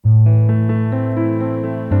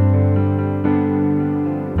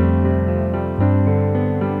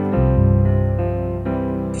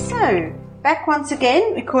back once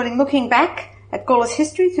again, recording Looking Back at Gaula's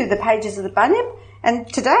history through the pages of the Bunyip. And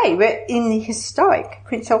today we're in the historic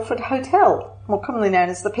Prince Alfred Hotel, more commonly known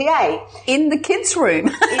as the PA. In the kids' room.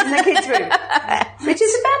 In the kids' room. Which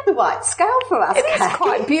is about the right scale for us. It is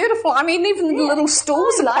quite beautiful. I mean, even the little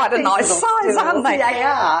stools are quite a nice size, aren't they? They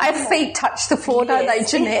are. Our feet touch the floor, don't they,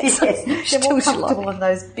 Jeanette? Yes. They're more comfortable in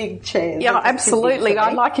those big chairs. Yeah, absolutely.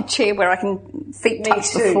 I like a chair where I can feet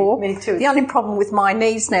touch the floor. Me too. The only problem with my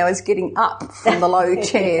knees now is getting up from the low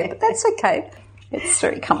chair, but that's okay. It's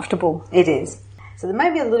very comfortable. It is. So there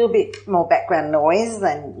may be a little bit more background noise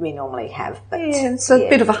than we normally have. But yeah, it's a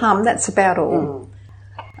bit of a hum, that's about all.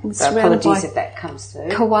 So apologies if that comes through.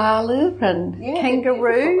 Koala and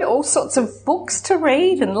kangaroo, all sorts of books to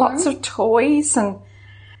read and lots of toys and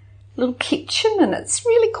little kitchen, and it's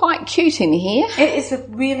really quite cute in here. It is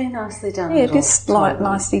really nicely done. Yeah, it is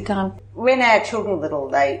nicely done. When our children were little,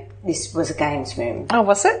 this was a games room. Oh,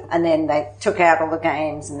 was it? And then they took out all the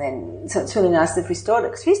games, and then so it's really nice they've restored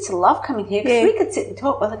it, because we used to love coming here because we could sit and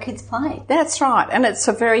talk while the kids played. That's right, and it's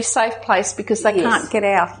a very safe place because they can't get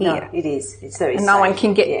out here. No, it is. It's very safe. And no one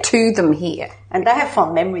can get to them here. And they have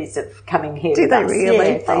fond memories of coming here. Do with they us.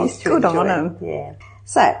 really? Yeah, they used to good enjoy on it. them. Yeah.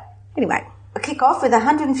 So, anyway. We'll kick off with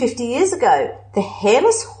 150 years ago. The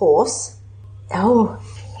hairless horse. Oh.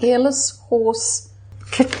 Hairless horse.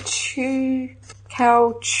 Caoutchouc.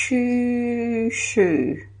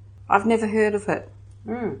 I've never heard of it.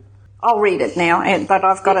 I'll read it now, but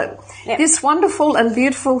I've got it. Yep. This wonderful and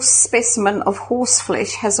beautiful specimen of horse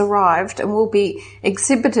flesh has arrived and will be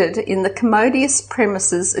exhibited in the commodious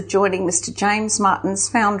premises adjoining Mr. James Martin's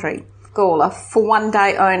foundry, Gawler, for one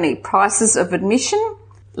day only. Prices of admission,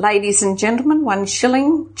 ladies and gentlemen, 1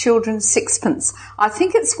 shilling, children 6pence. I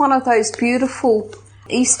think it's one of those beautiful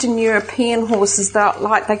Eastern European horses that,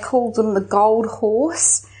 like, they call them the gold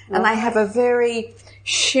horse, and they have a very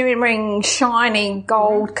shimmering, shiny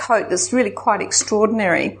gold coat that's really quite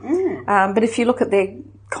extraordinary. But if you look at their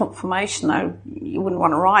conformation, though, you wouldn't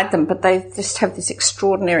want to ride them, but they just have this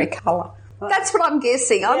extraordinary colour. That's what I'm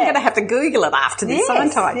guessing. I'm going to have to Google it after this,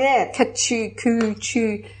 aren't I? Yeah.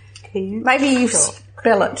 Caoutchouc. Maybe you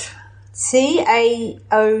spell it. Caoutchouc.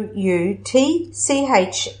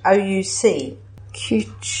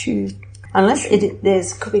 Caoutchouc. Unless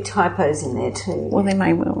there's could be typos in there too. Well, there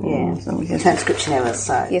may well. Yeah. Transcription errors.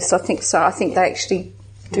 So yes, I think so. I think they actually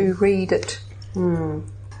do read it.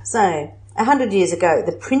 So 100 years ago,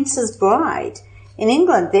 the Prince's Bride. In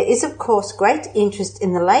England, there is of course great interest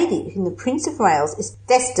in the lady whom the Prince of Wales is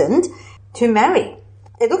destined to marry.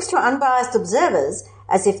 It looks to unbiased observers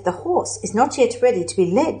as if the horse is not yet ready to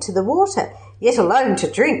be led to the water, yet alone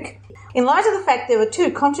to drink. In light of the fact there were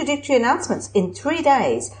 2 contradictory announcements in 3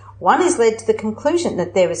 days, one is led to the conclusion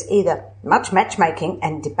that there is either much matchmaking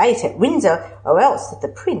and debate at Windsor, or else that the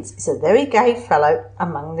Prince is a very gay fellow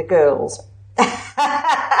among the girls.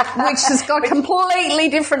 Which has got completely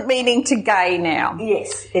different meaning to gay now.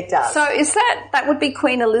 Yes, it does. So is that would be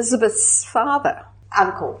Queen Elizabeth's father?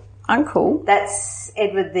 Uncle. That's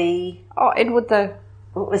Edward the... Oh, Edward the...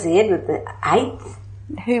 What was he, Edward the 8th?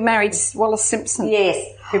 Who married Wallace Simpson. Yes,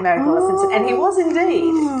 who married Wallace Simpson. And he was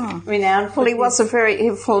indeed renowned for... Well, he was a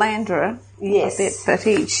very philanderer. Yes. A bit, but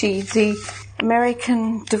the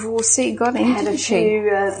American divorcee got in, had a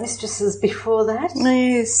few mistresses before that.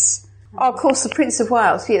 Yes. Oh, of course, the Prince of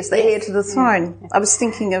Wales, yes, the heir to the throne. Yeah. I was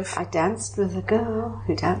thinking of... I danced with a girl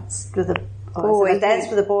who danced with a boy. I danced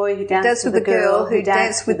with a boy who danced with a girl who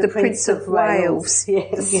danced with the Prince of Wales.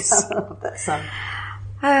 Yes. I love that song.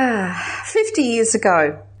 50 years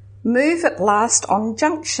ago, move at last on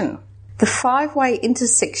junction. The 5-way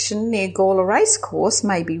intersection near Gawler Racecourse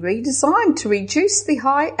may be redesigned to reduce the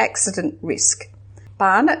high accident risk.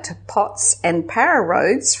 Barnet, Potts and Para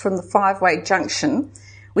roads from the 5-way junction,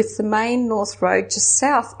 with the main North Road just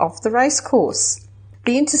south of the racecourse.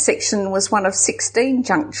 The intersection was one of 16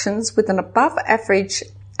 junctions with an above-average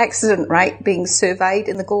accident rate being surveyed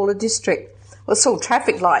in the Gawler district. Well, it's all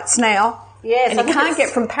traffic lights now. Yes, and you can't get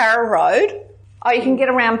from Para Road. Oh, you can get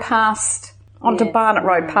around onto Barnet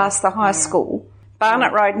Road, past the high school.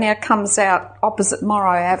 Barnet Road now comes out opposite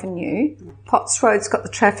Morrow Avenue. Potts Road's got the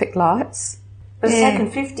traffic lights. But it's taken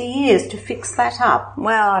 50 years to fix that up.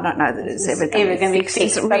 Well, I don't know that it's ever going to be fixed.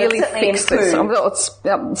 It's really fixed.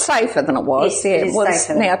 It's safer than it was. Yes, it was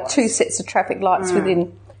now 2 sets of traffic lights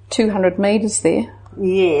within 200 metres there.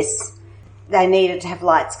 Yes. They needed to have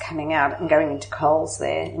lights coming out and going into Coles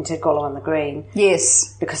there, into Gawler on the Green.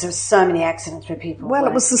 Yes. Because there were so many accidents where people Well,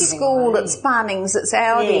 it was the school, it's Bunnings, it's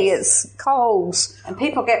Aldi, it's Coles. And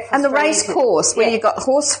people get frustrated. And the race course where you've got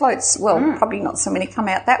horse floats. Well, probably not so many come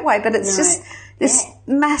out that way, but it's just this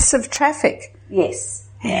massive traffic. Yes.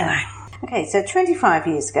 Anyway. Okay, so 25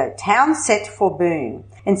 years ago, town set for boom.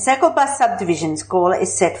 In Sagalbus subdivisions, Gawler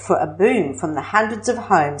is set for a boom from the hundreds of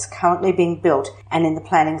homes currently being built and in the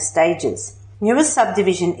planning stages. Newest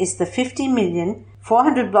subdivision is the 50 million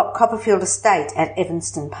 400-block Copperfield estate at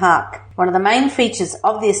Evanston Park. One of the main features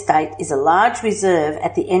of the estate is a large reserve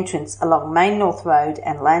at the entrance along Main North Road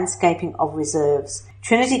and landscaping of reserves.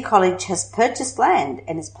 Trinity College has purchased land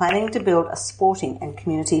and is planning to build a sporting and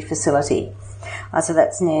community facility. So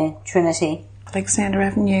that's near Trinity. Alexander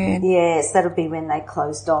Avenue. Yes, that'll be when they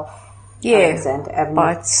closed off Alexander Avenue.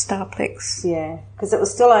 By Starplex. Yeah, because it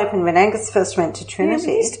was still open when Angus first went to Trinity. Yeah,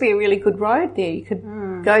 there used to be a really good road there. You could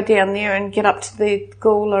go down there and get up to the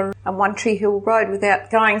Gawler and One Tree Hill Road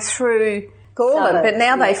without going through Gawler. But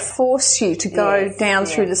now they force you to go down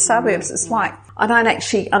through the suburbs. It's like, I don't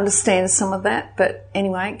actually understand some of that, but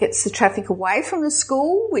anyway, it gets the traffic away from the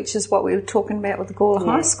school, which is what we were talking about with the Gawler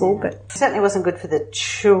High School. But it certainly wasn't good for the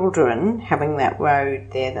children having that road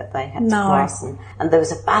there that they had to cross. And there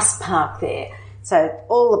was a bus park there. So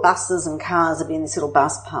all the buses and cars would be in this little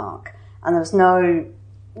bus park. And there was no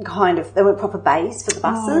there weren't proper bays for the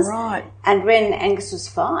buses. Oh, right. And when Angus was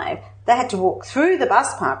 5, they had to walk through the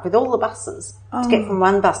bus park with all the buses to get from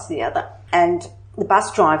one bus to the other. And the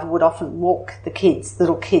bus driver would often walk the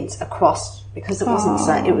little kids across because it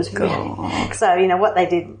wasn't it was really, so, you know, what they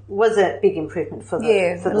did was a big improvement for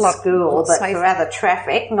the school, but for other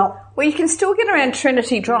traffic, not. Well, you can still get around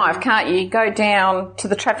Trinity Drive, can't you? You go down to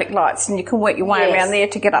the traffic lights and you can work your way around there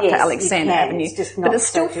to get up to Alexander Avenue. But it's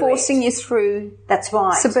still forcing you through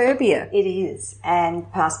suburbia. It is,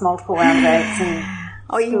 and past multiple roundabouts and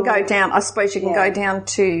you can go down, I suppose you can go down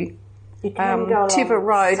to Tiver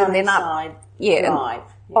Road and then up. Drive.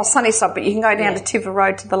 Sunnyside, but you can go down to Tiver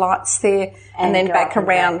Road to the lights there and then back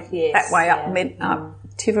around that way up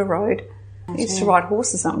Tiver Road. I used to ride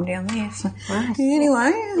horses up and down there. So. Right.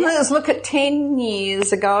 Anyway, let's look at 10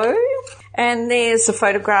 years ago. And there's a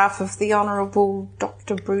photograph of the Honourable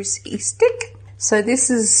Dr. Bruce Eastick. So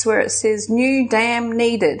this is where it says, new dam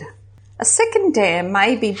needed. A second dam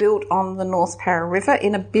may be built on the North Parra River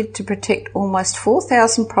in a bid to protect almost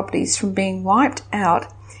 4,000 properties from being wiped out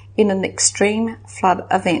in an extreme flood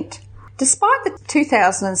event. Despite the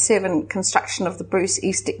 2007 construction of the Bruce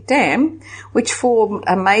Eastick Dam, which formed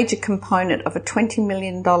a major component of a $20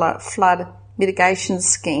 million flood mitigation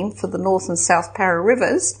scheme for the North and South Parra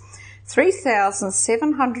Rivers,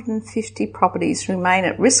 3,750 properties remain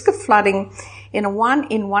at risk of flooding in a 1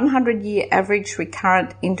 in 100 year average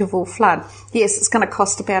recurrent interval flood. Yes, it's going to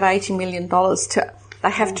cost about $80 million they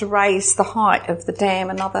have to raise the height of the dam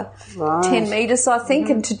another 10 metres, I think,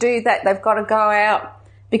 and to do that they've got to go out,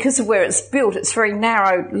 because of where it's built, it's very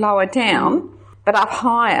narrow lower down, but up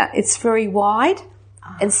higher it's very wide,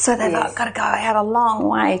 and so they've got to go out a long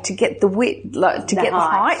way to get the width, get the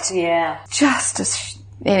height. Yeah.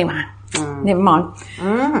 Anyway, never mind.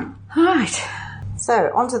 Right.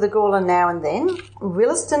 So, on to the Gawler now and then.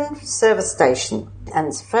 Williston Service Station. And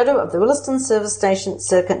it's a photo of the Williston Service Station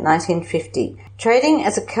circa 1950. Trading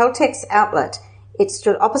as a Caltex outlet, it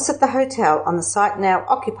stood opposite the hotel on the site now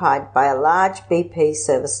occupied by a large BP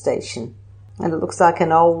service station. And it looks like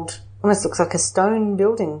almost looks like a stone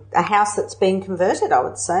building. A house that's been converted, I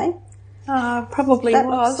would say. Probably that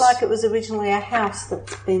was. Looks like it was originally a house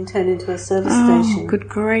that's been turned into a service station. Good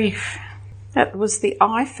grief. That was the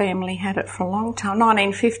Eye family had it for a long time.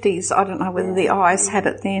 1950s. I don't know whether the Eyes had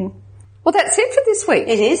it then. Well, that's it for this week.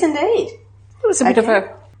 It is indeed. It was a bit of an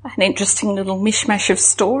interesting little mishmash of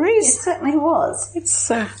stories. It certainly was. It's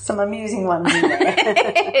some amusing ones in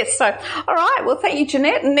there. So, all right. Well, thank you,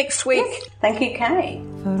 Jeanette. And next week. Yes. Thank you, Kay.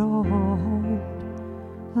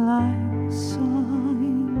 Like